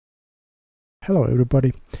Hello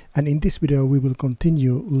everybody, and in this video we will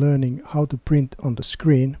continue learning how to print on the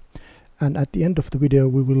screen, and at the end of the video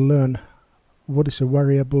we will learn what is a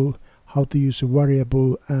variable, how to use a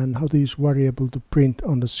variable, and how to use variable to print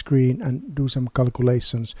on the screen and do some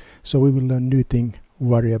calculations. So we will learn new thing,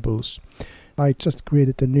 variables. I just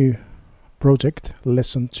created a new project,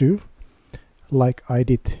 lesson 2, like I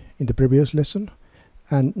did in the previous lesson,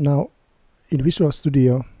 and now in Visual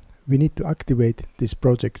Studio we need to activate this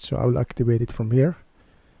project, so I will activate it from here.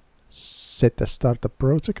 Set a startup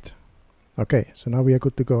project. Okay, so now we are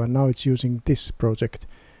good to go, and now it's using this project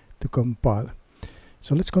to compile.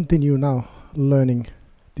 So let's continue now learning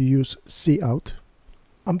to use cout.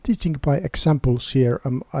 I'm teaching by examples here.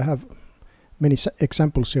 I have many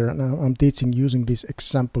examples here, and I'm teaching using these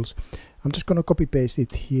examples. I'm just going to copy paste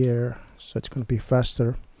it here, so it's going to be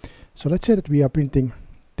faster. So let's say that we are printing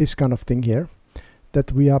this kind of thing here,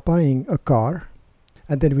 that we are buying a car,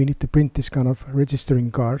 and then we need to print this kind of registering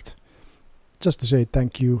card just to say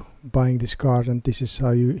thank you buying this car, and this is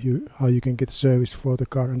how you can get service for the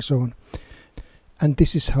car and so on. And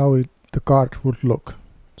this is how the card would look.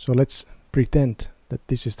 So let's pretend that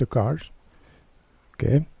this is the card.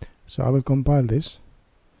 Okay, so I will compile this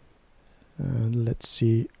and let's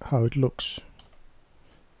see how it looks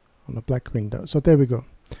on a black window. So there we go,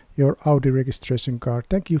 your Audi registration card.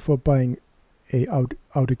 Thank you for buying a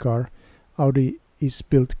Audi car. Audi is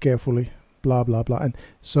built carefully, blah blah blah. And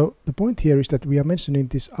so the point here is that we are mentioning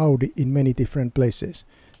this Audi in many different places.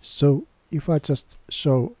 So if I just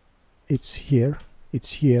show it's here,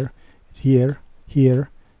 it's here, it's here, here,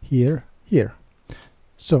 here, here.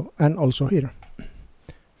 So, and also here.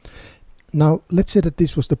 Now let's say that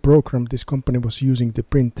this was the program this company was using to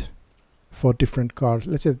print for different cars.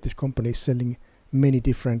 Let's say that this company is selling many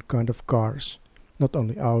different kind of cars, not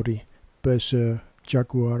only Audi, Peugeot,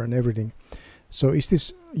 Jaguar and everything. So is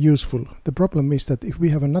this useful? The problem is that if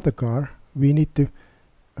we have another car, we need to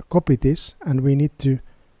copy this, and we need to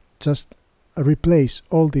just replace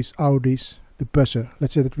all these Audis to Peugeot.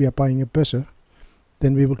 Let's say that we are buying a Peugeot,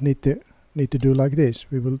 then we would need to do like this.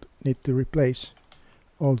 We will need to replace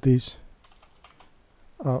all these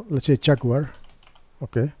let's say Jaguar.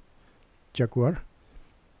 Okay, Jaguar.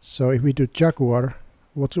 So if we do Jaguar,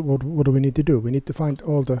 what do we need to do? We need to find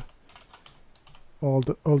all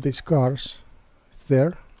these cars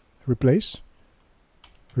there, replace,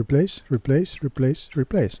 replace, replace, replace,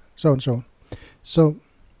 replace, so and so on. So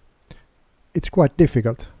it's quite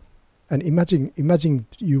difficult, and imagine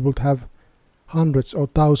you would have hundreds or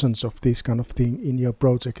thousands of this kind of thing in your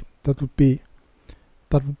project. That would be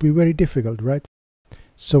very difficult, right?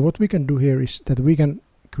 So what we can do here is that we can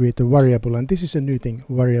create a variable, and this is a new thing,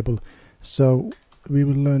 variable. So we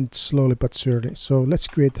will learn it slowly but surely. So let's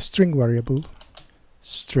create a string variable,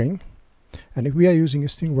 string, and if we are using a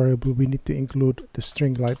string variable, we need to include the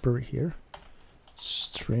string library here,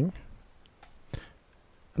 string.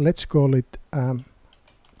 Let's call it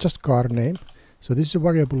just car name. So this is a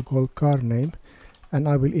variable called car name, and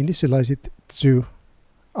I will initialize it to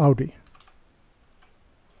Audi.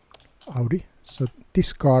 So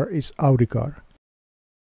this car is Audi car.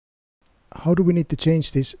 How do we need to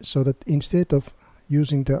change this so that instead of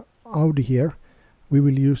using the Audi here, we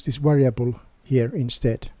will use this variable here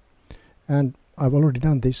instead? And I've already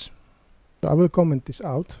done this, so I will comment this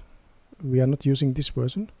out. We are not using this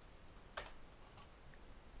version.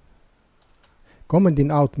 Commenting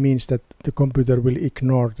out means that the computer will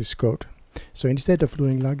ignore this code. So instead of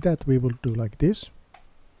doing like that, we will do like this.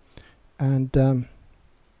 And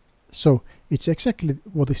so it's exactly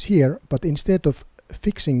what is here, but instead of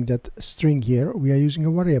fixing that string here, we are using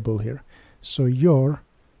a variable here. So your,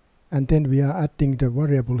 and then we are adding the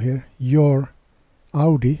variable here, your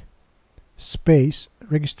Audi space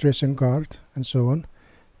registration card and so on.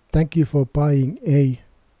 Thank you for buying a,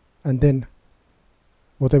 and then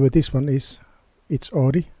whatever this one is, it's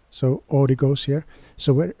Audi. So Audi goes here.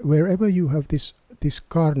 So wherever you have this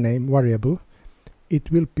car name variable, it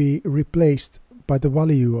will be replaced by the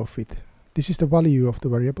value of it. This is the value of the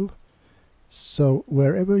variable. So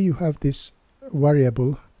wherever you have this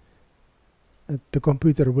variable, the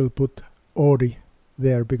computer will put Audi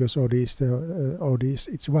there, because Audi is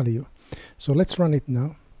its value. So let's run it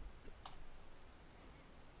now,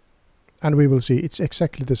 and we will see it's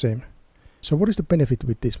exactly the same. So what is the benefit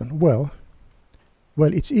with this one? Well,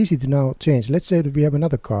 it's easy to now change. Let's say that we have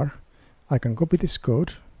another car. I can copy this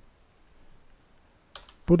code,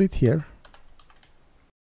 put it here.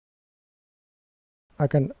 I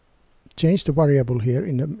can change the variable here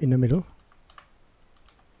in the middle.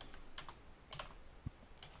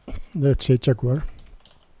 Let's say Jaguar.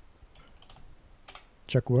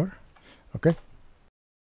 Okay.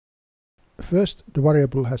 first the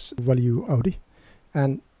variable has value Audi,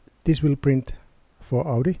 and this will print for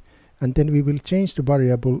Audi, and then we will change the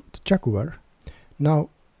variable to Jaguar. Now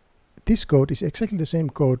this code is exactly the same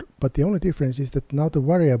code, but the only difference is that now the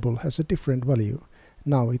variable has a different value.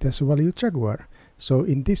 Now it has a value Jaguar. So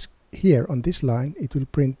in this here on this line it will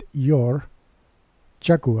print your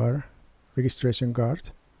Jaguar registration card.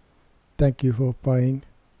 Thank you for buying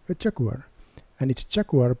a Jaguar. And it's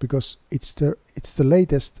Jaguar because it's the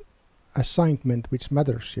latest assignment which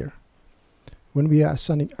matters here. When we are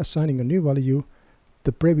assigning a new value,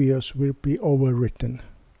 the previous will be overwritten.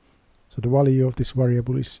 So the value of this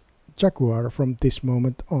variable is Jaguar from this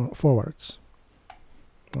moment on forwards.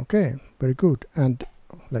 Okay, very good. And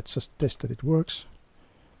let's just test that it works.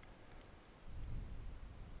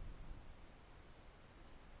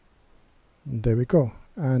 There we go.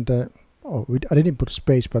 And I didn't put a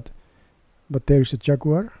space, but there is a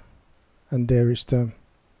Jaguar and there is the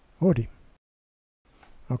Audi.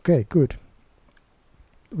 Okay, good.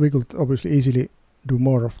 We could obviously easily do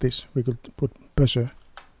more of this. We could put buzzer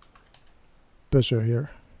here.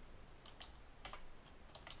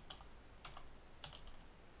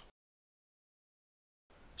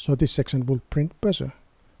 So this section will print buzzer,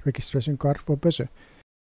 registration card for buzzer.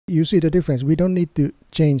 You see the difference. We don't need to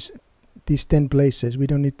change these 10 places. We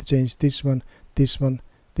don't need to change this one, this one,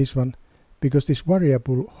 this one, because this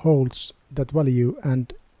variable holds that value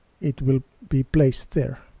and it will be placed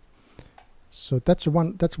there. So that's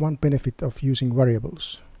one benefit of using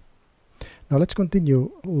variables. Now let's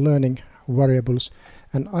continue learning variables,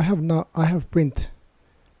 and I have print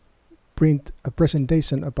a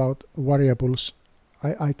presentation about variables.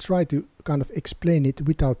 I try to kind of explain it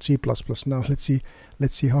without C++. Now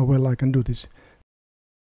let's see how well I can do this.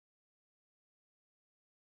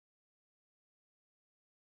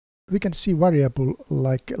 We can see variable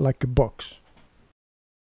like a box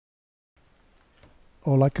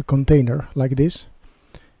or like a container like this.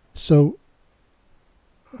 So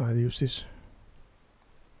I'll use this.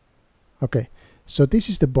 Okay, so this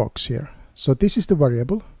is the box here. So this is the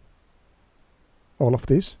variable, all of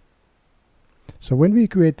this. So when we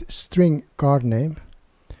create string card name,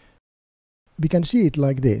 we can see it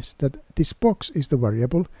like this, that this box is the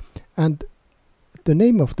variable, and the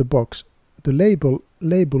name of the box, the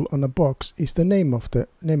label on a box is the name of the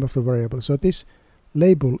variable. So this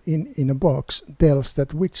label in a box tells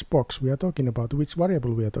that which box we are talking about, which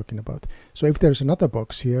variable we are talking about. So if there's another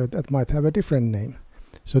box here that might have a different name.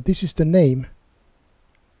 So this is the name.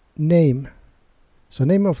 So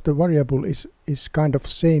name of the variable is kind of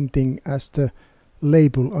same thing as the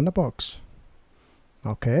label on a box.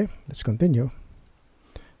 Okay, let's continue.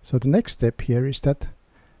 So the next step here is that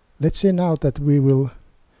let's say now that we will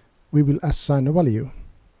assign a value.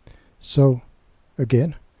 So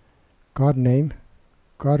again, card name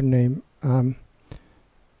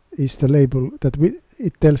is the label that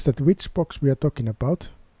it tells that which box we are talking about,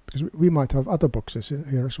 because we might have other boxes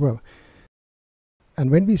here as well.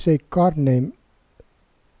 And when we say card name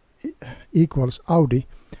equals Audi,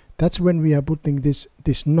 that's when we are putting this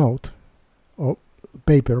note or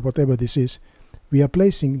paper, whatever this is, we are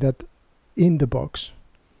placing that in the box,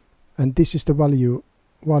 and this is the value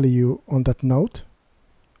on that note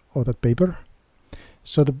or that paper.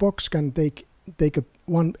 So the box can take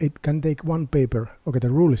one paper. Okay, the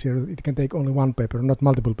rule is here, it can take only one paper, not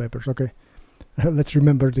multiple papers. Okay, let's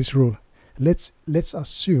remember this rule. Let's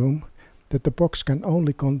assume that the box can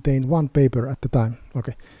only contain one paper at the time.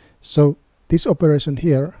 Okay, so this operation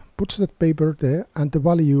here puts that paper there, and the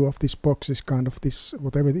value of this box is kind of this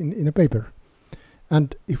whatever in a paper.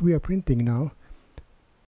 And if we are printing now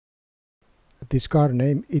this card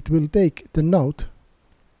name, it will take the note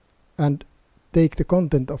and take the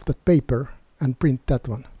content of that paper and print that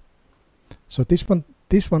one. So this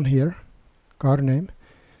one here, card name,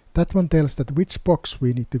 that one tells that which box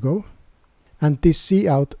we need to go, and this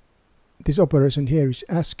cout, this operation here is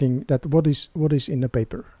asking that what is in the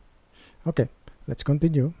paper. Okay, let's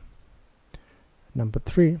continue. Number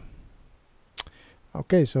 3.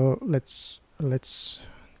 Okay, so let's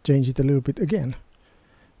change it a little bit again.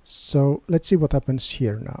 So let's see what happens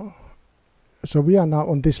here now. So we are now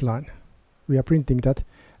on this line. We are printing that,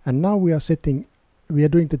 and now we are doing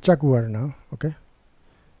the Jaguar now. Okay.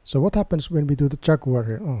 So what happens when we do the Jaguar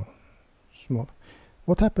here? Oh, small.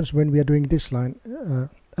 What happens when we are doing this line,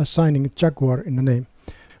 assigning Jaguar in the name?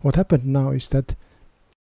 What happened now is that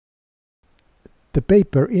the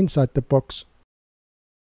paper inside the box,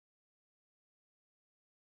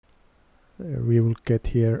 we will get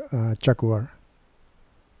here Jaguar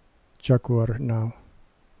now.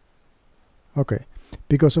 Okay,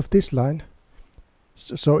 because of this line,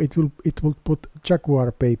 So it will put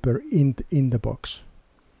Jaguar paper in the box.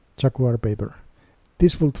 Jaguar paper.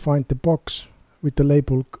 This will find the box with the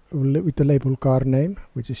label car name,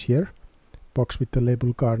 which is here. Box with the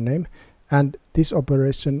label car name, and this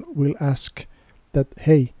operation will ask that,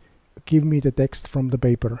 hey, give me the text from the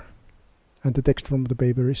paper, and the text from the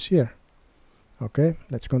paper is here. Okay,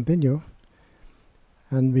 let's continue,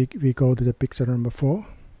 and we go to the picture number 4.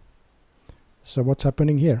 So what's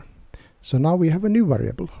happening here? So now we have a new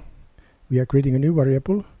variable. We are creating a new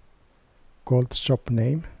variable called shop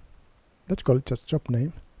name. Let's call it just shop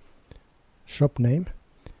name. Shop name.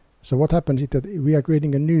 So what happens is that we are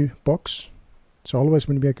creating a new box. So always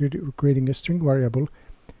when we are creating a string variable,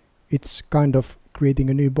 it's kind of creating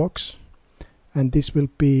a new box, and this will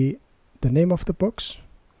be the name of the box,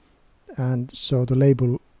 and so the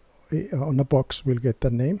label on a box will get the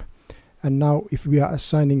name. And now if we are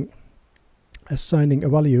assigning a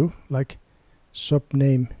value like shop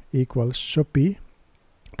name equals shoppy,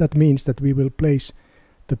 that means that we will place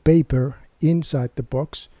the paper inside the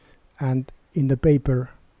box, and in the paper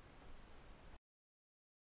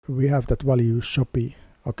we have that value shoppy.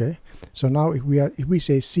 Okay, so now if we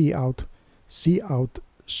say cout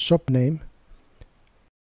shop name,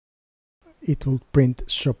 it will print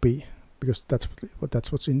shoppy, because that's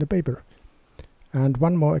what's in the paper. And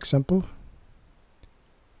one more example.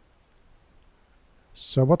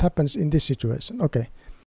 So what happens in this situation? Okay,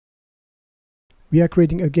 we are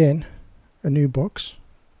creating again a new box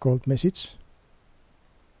called message.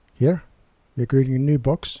 Here we are creating a new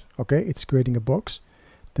box. Okay, it's creating a box.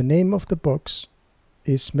 The name of the box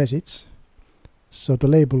is message, so the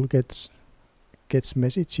label gets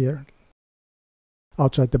message here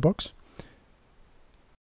outside the box.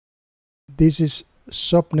 This is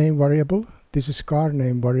shop name variable, this is car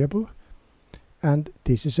name variable, and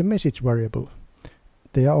this is a message variable.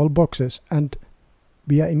 They are all boxes, and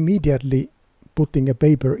we are immediately putting a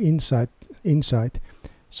paper inside.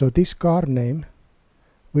 So this car name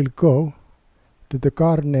will go to the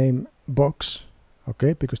car name box.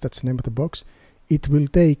 Okay, because that's the name of the box. It will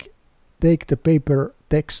take the paper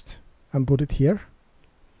text and put it here.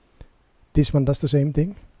 This one does the same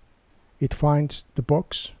thing. It finds the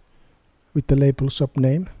box with the label shop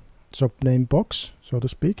name box, so to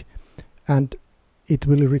speak, and it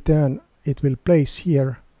will place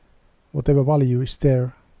here whatever value is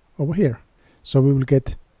there over here. So we will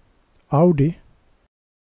get Audi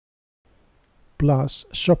plus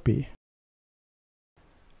shoppy,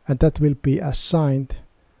 and that will be assigned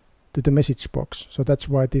to the message box. So that's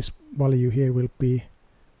why this value here will be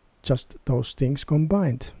just those things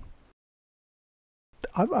combined.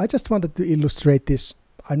 I just wanted to illustrate this.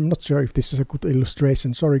 I'm not sure if this is a good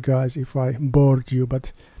illustration. Sorry guys if I bored you,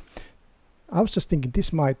 but I was just thinking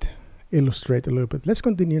this might illustrate a little bit. Let's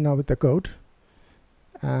continue now with the code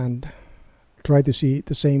and try to see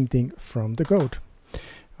the same thing from the code.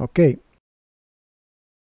 Okay,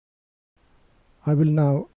 I will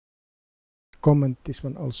now comment this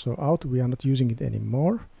one also out. We are not using it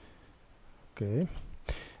anymore. Okay,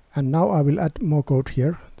 and now I will add more code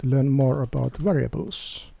here to learn more about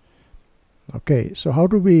variables. Okay, so how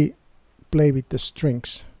do we play with the string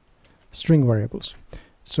variables?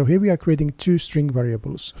 So here we are creating two string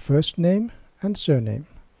variables, first name and surname.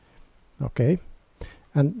 Okay,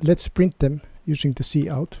 and let's print them using the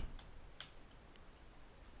cout.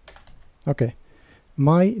 Okay,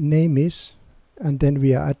 my name is, and then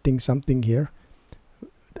we are adding something here.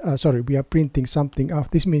 Sorry, we are printing something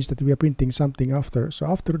after. This means that we are printing something after. So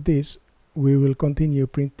after this, we will continue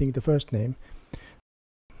printing the first name.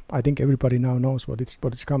 I think everybody now knows what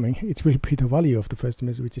is coming. It will be the value of the first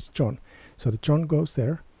name, which is John. So the John goes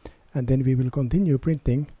there, and then we will continue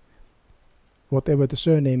printing whatever the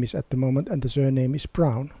surname is at the moment, and the surname is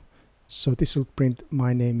Brown. So this will print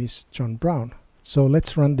my name is John Brown. So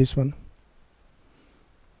let's run this one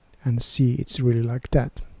and see it's really like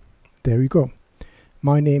that. There you go.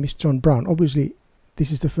 My name is John Brown. Obviously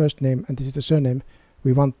this is the first name and this is the surname.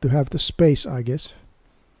 We want to have the space, I guess.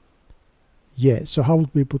 Yeah, so how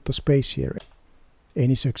would we put the space here?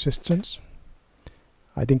 Any suggestions?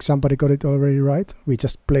 I think somebody got it already right. We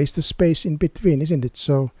just place the space in between, isn't it?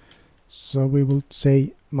 So we will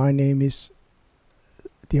say my name is,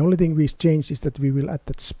 the only thing we change is that we will add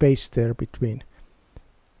that space there between.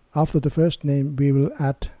 After the first name we will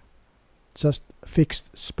add just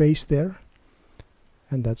fixed space there,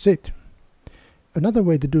 and that's it. Another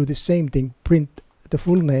way to do the same thing, print the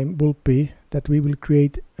full name, will be that we will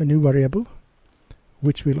create a new variable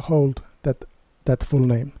which will hold that full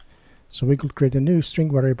name. So we could create a new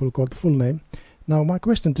string variable called full name. Now my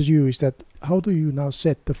question to you is that how do you now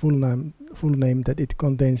set the full name that it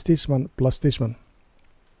contains this one plus this one?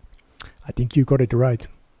 I think you got it right.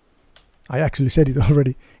 I actually said it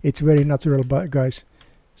already. It's very natural, guys.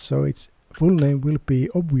 So its full name will be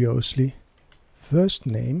obviously first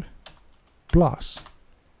name plus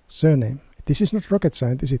surname. This is not rocket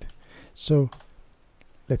science, is it? So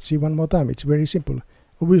let's see one more time. It's very simple.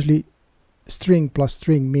 Obviously, string plus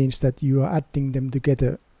string means that you are adding them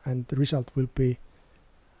together, and the result will be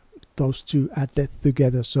those two added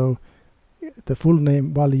together. So the full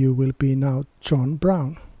name value will be now John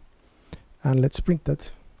Brown. And let's print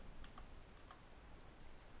that.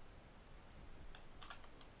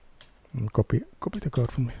 Copy the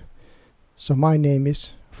code from me. So my name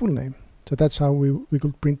is full name. So that's how we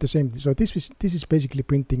could print the same thing. So this is basically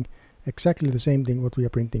printing exactly the same thing what we are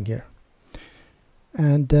printing here.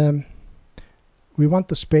 And we want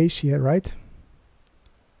the space here, right?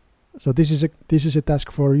 So this is a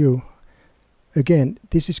task for you. Again,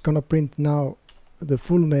 this is gonna print now the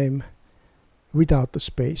full name without the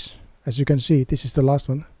space. As you can see, this is the last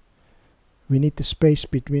one. We need the space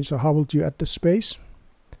between. So how would you add the space?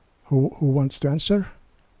 Who wants to answer?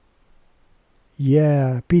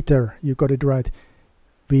 Yeah, Peter, you got it right.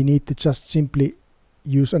 We need to just simply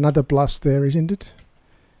use another plus there, isn't it?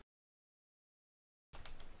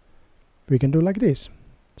 We can do like this.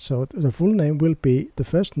 So the full name will be the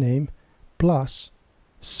first name plus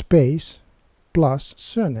space plus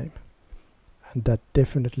surname. And that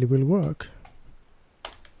definitely will work.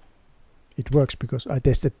 It works because I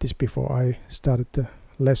tested this before I started the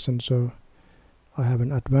lesson, so I have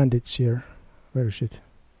an advantage here. Where is it?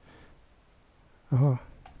 Aha.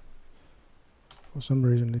 For some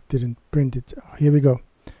reason it didn't print it. Here we go.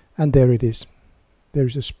 And there it is. There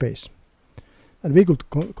is a space. And we could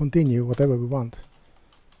continue whatever we want.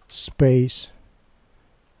 Space.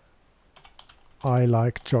 I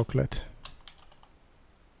like chocolate.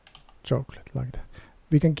 Chocolate, like that.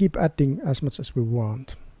 We can keep adding as much as we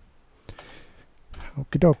want.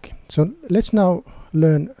 Okie dokie. So let's now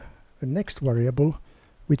learn the next variable,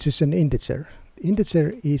 which is an integer.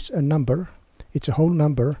 Integer is a number. It's a whole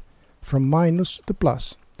number from minus to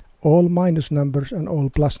plus. All minus numbers and all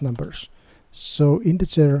plus numbers. So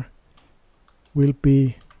integer will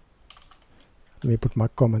be, let me put my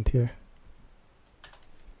comment here.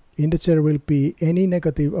 Integer will be any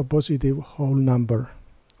negative or positive whole number.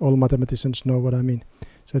 All mathematicians know what I mean.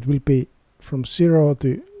 So it will be from 0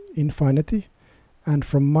 to infinity and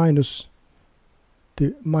from minus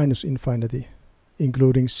to minus infinity,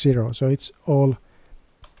 including 0. So it's all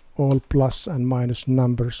plus and minus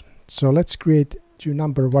numbers. So let's create two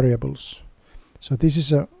number variables. So this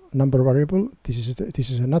is a number variable, this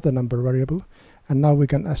is another number variable, and now we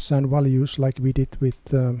can assign values like we did with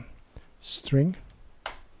string.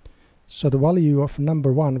 So the value of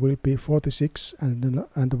number 1 will be 46 and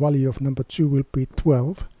the value of number 2 will be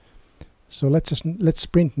 12. So let's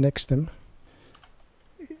print next them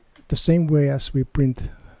the same way as we print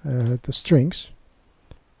the strings.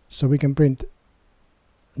 So we can print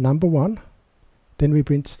number 1, then we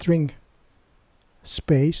print string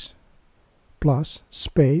space plus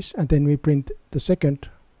space, and then we print the second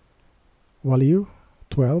value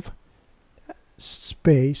 12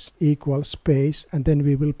 space equals space, and then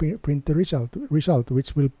we will print the result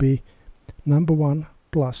which will be number 1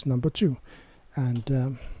 plus number 2.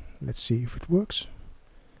 And let's see if it works.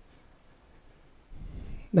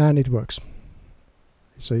 And it works.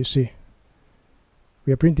 So you see,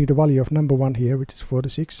 we are printing the value of number 1 here, which is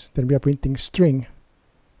 46. Then we are printing string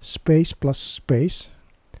space plus space,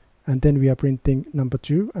 and then we are printing number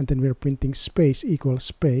 2, and then we are printing space equals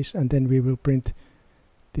space, and then we will print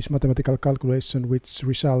this mathematical calculation which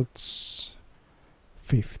results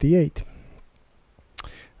 58.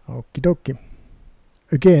 Okie dokie.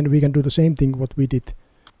 Again, we can do the same thing what we did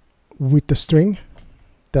with the string,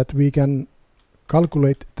 that we can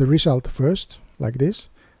calculate the result first, like this.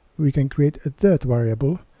 We can create a third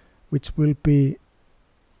variable which will be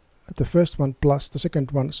the first one plus the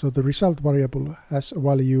second one. So the result variable has a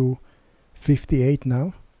value 58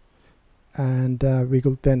 now, and we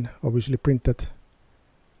could then obviously print that.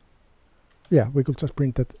 Yeah, we could just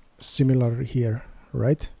print that similarly here,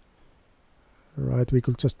 right? Right, we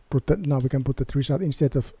could just put that. Now we can put that result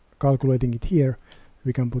instead of calculating it here.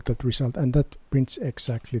 We can put that result, and that prints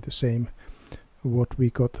exactly the same what we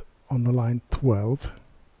got on the line 12.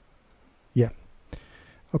 Yeah.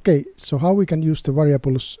 Okay, so how we can use the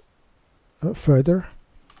variables further?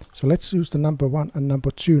 So let's use the number 1 and number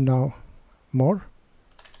 2 now more.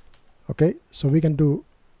 Okay, so we can do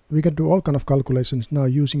all kind of calculations now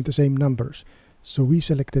using the same numbers. So we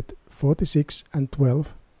selected 46 and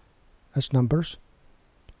 12 as numbers.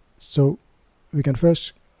 So we can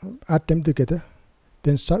first add them together,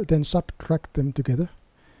 then subtract them together,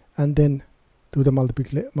 and then do the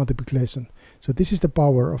multiplication. So this is the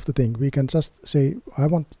power of the thing. We can just say I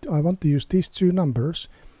want to use these two numbers,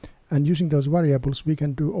 and using those variables we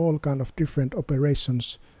can do all kind of different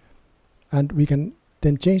operations, and we can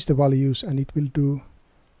then change the values, and it will do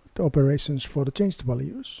the operations for the changed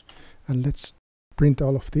values. And let's print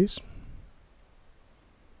all of this,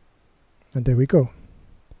 and there we go.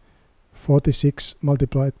 46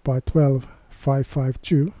 multiplied by 12,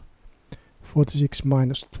 552. 46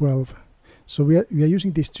 minus 12. So we are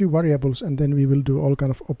using these two variables, and then we will do all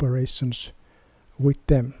kind of operations with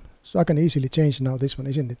them. So I can easily change now this one,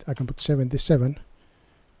 isn't it? I can put 77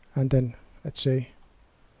 and then let's say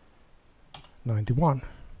 91.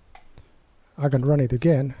 I can run it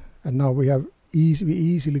again, and now we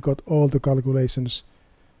easily got all the calculations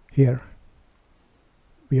here.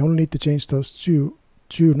 We only need to change those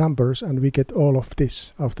two numbers, and we get all of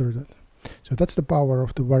this after that. So that's the power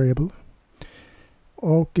of the variable.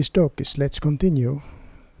 Okis dokis, let's continue.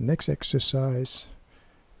 Next exercise,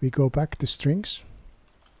 we go back to strings.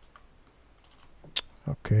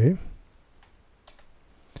 Okay.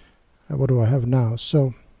 What do I have now?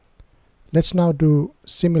 So let's now do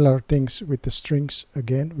similar things with the strings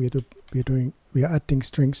again. We are adding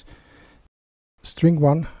strings. String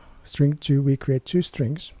 1, string 2, we create two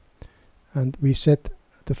strings, and we set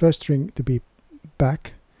the first string to be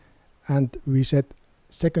back, and we set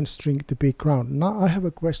second string to be ground. Now I have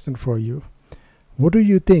a question for you. What do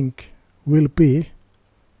you think will be?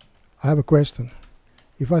 I have a question.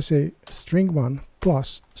 If I say string 1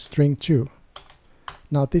 plus string 2,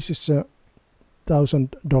 now this is a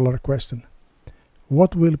 $1,000 question.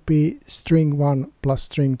 What will be string 1 plus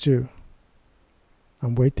string 2?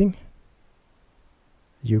 I'm waiting.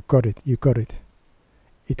 You got it, you got it.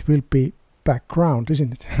 It will be background,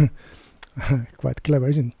 isn't it? Quite clever,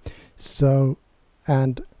 isn't it? So,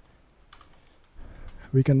 and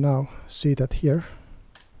we can now see that here.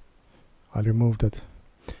 I'll remove that.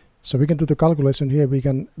 So we can do the calculation here. We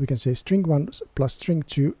can say string 1 plus string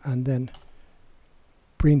 2, and then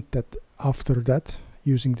print that after that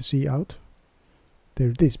using the cout. There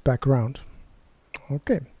it is, background.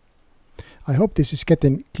 Okay. I hope this is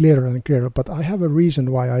getting clearer and clearer, but I have a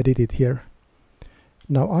reason why I did it here.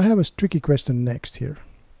 Now I have a tricky question next here.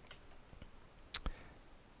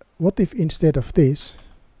 What if instead of this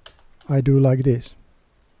I do like this,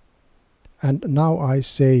 and now I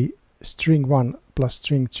say string 1 plus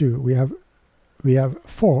string 2, we have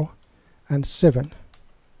 4 and 7.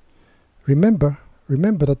 Remember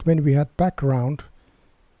that when we had background,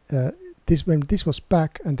 when this was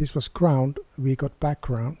back and this was ground, we got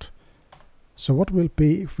background. So what will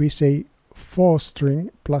be if we say 4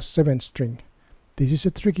 string plus 7 string? This is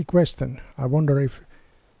a tricky question. I wonder if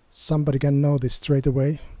somebody can know this straight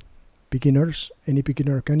away. Beginners, any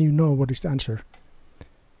beginner, can you know what is the answer?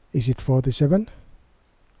 Is it 47?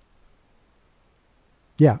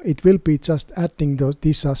 Yeah, it will be just adding those.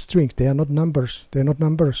 These are strings. They are not numbers. They are not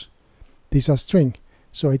numbers. These are string.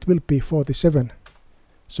 So it will be 47.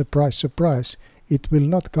 Surprise, surprise. It will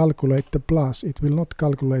not calculate the plus. It will not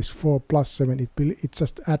calculate 4 plus 7. It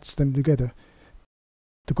just adds them together.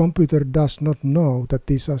 The computer does not know that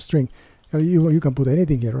these are string. You can put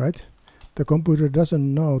anything here, right? The computer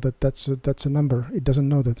doesn't know that that's a number. It doesn't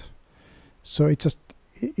know that. So it's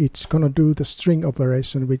gonna do the string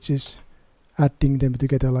operation, which is adding them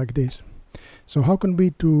together like this. So how can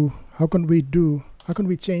we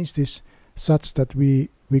change this such that we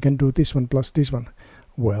can do this one plus this one?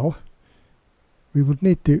 Well, we would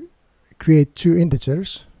need to create two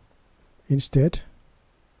integers instead,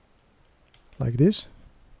 like this.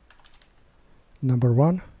 Number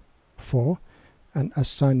 1, 4, and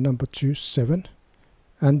assign number 2, 7,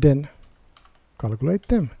 and then calculate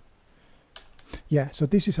them. Yeah, so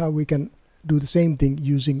this is how we can do the same thing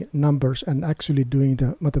using numbers and actually doing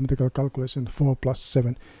the mathematical calculation 4 plus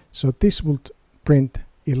 7. So this would print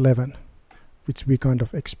 11, which we kind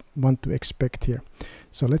of want to expect here.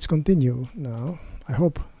 So let's continue now. I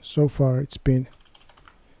hope so far it's been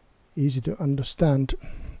easy to understand.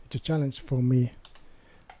 It's a challenge for me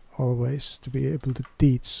always to be able to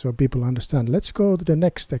teach so people understand. Let's go to the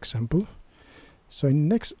next example. So in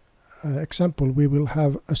next example we will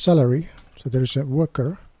have a salary. So there is a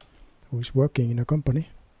worker who is working in a company,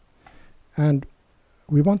 and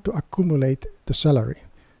we want to accumulate the salary.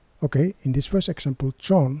 Okay, in this first example,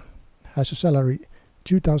 John has a salary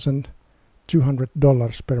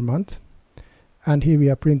 $2,200 per month, and here we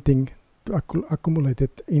are printing the accumulated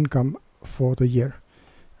income for the year.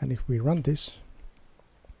 And if we run this,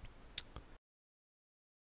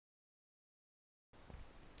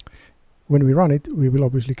 when we run it, we will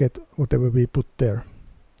obviously get whatever we put there.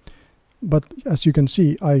 But as you can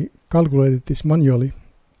see, I calculated this manually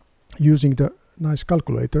using the nice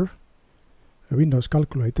calculator, a Windows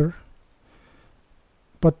calculator.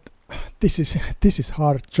 But this is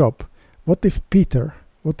hard job. What if Peter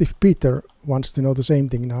wants to know the same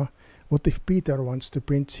thing now? What if Peter wants to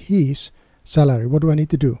print his salary? What do I need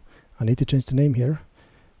to do? I need to change the name here.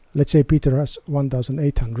 Let's say Peter has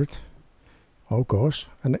 1,800. Oh gosh.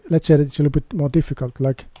 And let's say that it's a little bit more difficult,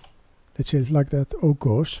 like let's say it's like that. Oh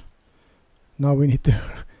gosh. Now we need to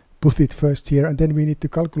put it first here, and then we need to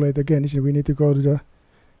calculate again. We need to go to the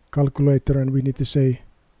calculator and we need to say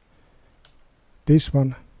this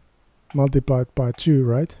one multiplied by 2,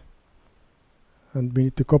 right? And we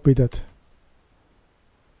need to copy that,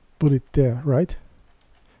 put it there, right?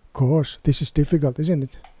 Of course, this is difficult, isn't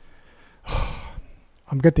it?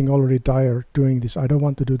 I'm getting already tired doing this. I don't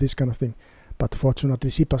want to do this kind of thing. But fortunately,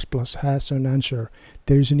 C++ has an answer.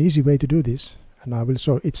 There is an easy way to do this, and I will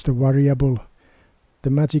show. It's the variable. The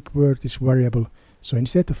magic word is variable. So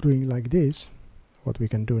instead of doing like this, what we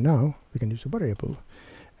can do now, we can use a variable.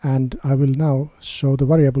 And I will now show the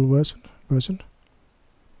variable version.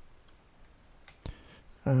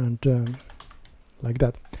 And like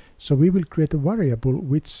that. So we will create a variable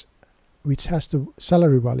which has the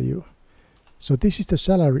salary value. So this is the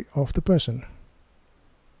salary of the person.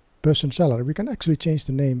 Person salary. We can actually change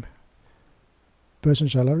the name. Person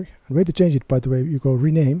salary. And way to change it, by the way, you go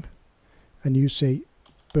rename and you say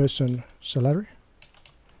person salary.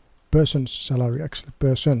 Person's salary, actually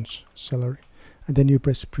person's salary. And then you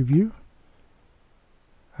press preview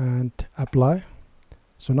and apply.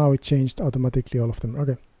 So now it changed automatically all of them.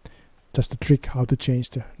 Okay. Just a trick how to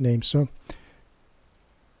change the name. So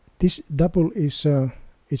this double is a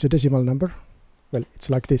decimal number. Well, it's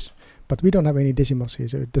like this, but we don't have any decimals here,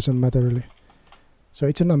 so it doesn't matter really. So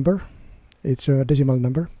it's a number, it's a decimal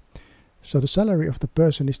number. So the salary of the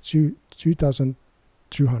person is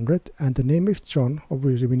 2,200, and the name is John.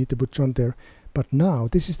 Obviously we need to put John there. But now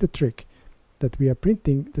this is the trick, that we are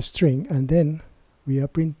printing the string and then we are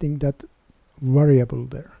printing that variable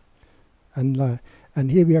there. And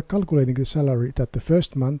here we are calculating the salary, that the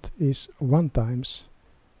first month is 1 times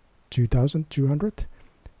 2,200.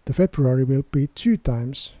 The February will be 2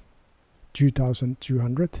 times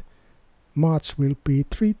 2,200. March will be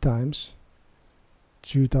 3 times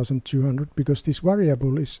 2,200, because this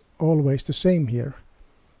variable is always the same here.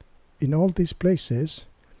 In all these places,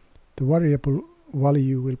 the variable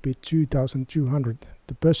value will be 2,200.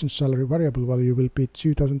 The person's salary variable value will be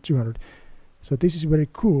 2,200. So this is very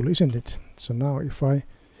cool, isn't it? So now if I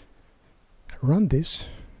run this,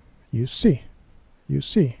 you see.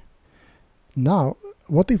 Now,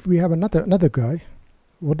 what if we have another guy?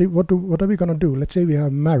 What are we gonna do? Let's say we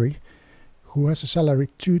have Mary, who has a salary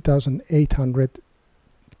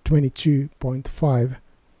 2,822.5.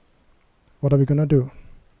 What are we gonna do?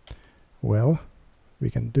 Well, we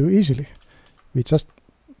can do easily. We just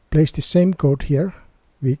place the same code here.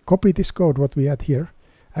 We copy this code what we had here.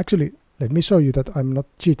 Actually, let me show you that I'm not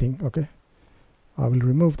cheating. Okay, I will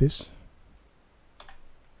remove this.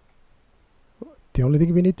 The only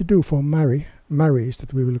thing we need to do for Mary is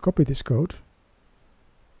that we will copy this code,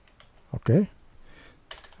 okay,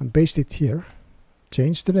 and paste it here,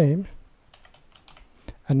 change the name,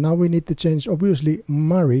 and now we need to change. Obviously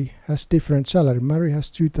Mary has different salary. Mary has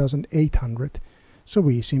 2,800, so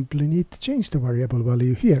we simply need to change the variable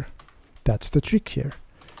value here. That's the trick here.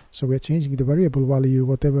 So we're changing the variable value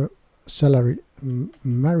whatever salary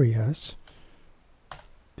Mary has.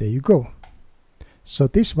 There you go. So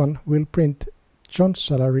this one will print John's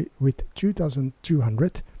salary with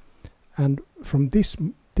 2,200, and from this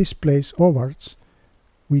place onwards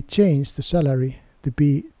we change the salary to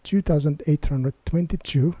be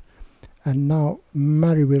 2,822, and now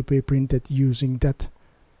Mary will be printed using that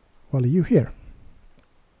value here.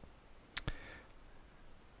 A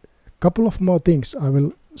couple of more things. I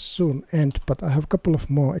will soon end, but I have a couple of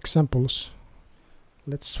more examples.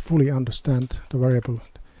 Let's fully understand the variable.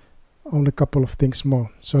 Only a couple of things more.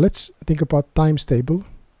 So let's think about times table.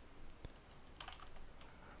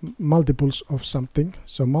 Multiples of something.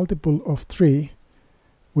 So multiple of 3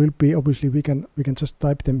 will be, obviously we can just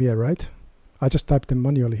type them here, right? I just typed them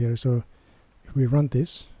manually here. So if we run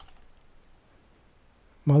this,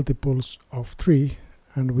 multiples of 3,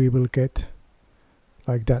 and we will get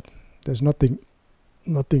like that. There's nothing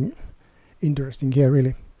interesting here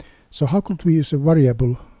really. So how could we use a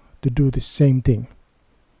variable to do the same thing?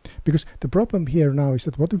 Because the problem here now is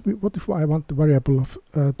that what if I want the variable of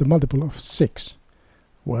the multiple of 6?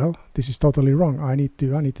 Well, this is totally wrong. I need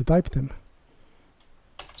to type them.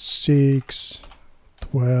 6,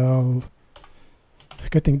 12.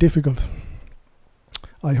 Getting difficult.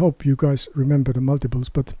 I hope you guys remember the multiples,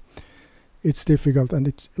 but it's difficult and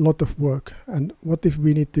it's a lot of work. And what if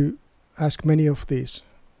we need to ask many of these?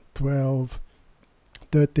 12,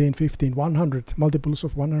 13, 15, 100, multiples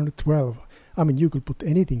of 112. I mean, you could put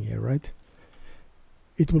anything here, right?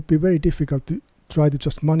 It would be very difficult to try to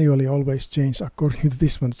just manually always change according to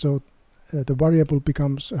this one. So the variable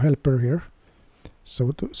becomes a helper here.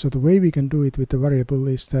 So the way we can do it with the variable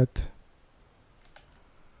is that,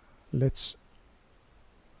 let's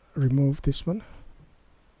remove this one.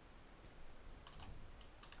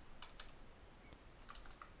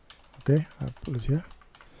 Okay, I'll put it here.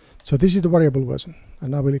 So this is the variable version,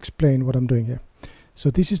 and I will explain what I'm doing here.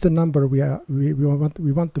 So this is the number we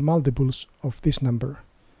want the multiples of this number.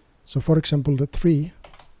 So for example, the 3,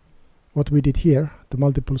 what we did here, the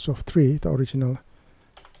multiples of 3, the original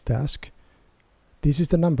task, this is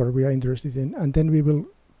the number we are interested in, and then we will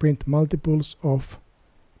print multiples of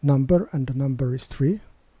number, and the number is 3,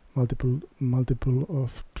 multiple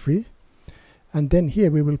of 3, and then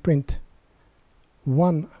here we will print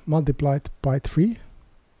 1 multiplied by 3,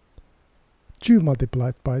 2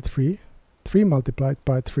 multiplied by 3, 3 multiplied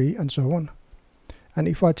by 3, and so on. And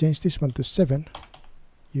if I change this one to 7,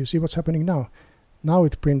 you see what's happening now. Now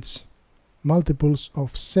it prints multiples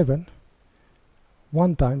of 7,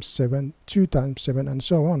 1 times 7, 2 times 7, and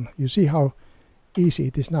so on. You see how easy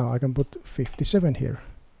it is now. I can put 57 here.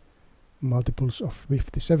 Multiples of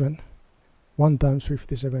 57, 1 times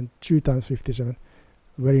 57, 2 times 57.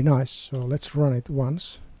 Very nice. So let's run it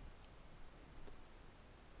once.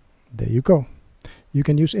 There you go. You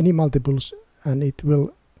can use any multiples and it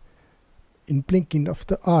will, in blinking of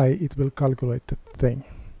the eye, it will calculate the thing.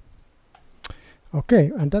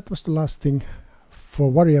 Okay, and that was the last thing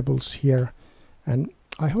for variables here. And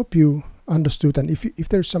I hope you understood, and if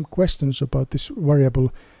there's some questions about this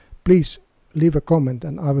variable, please leave a comment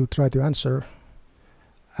and I will try to answer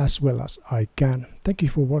as well as I can. Thank you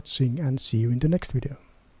for watching and see you in the next video.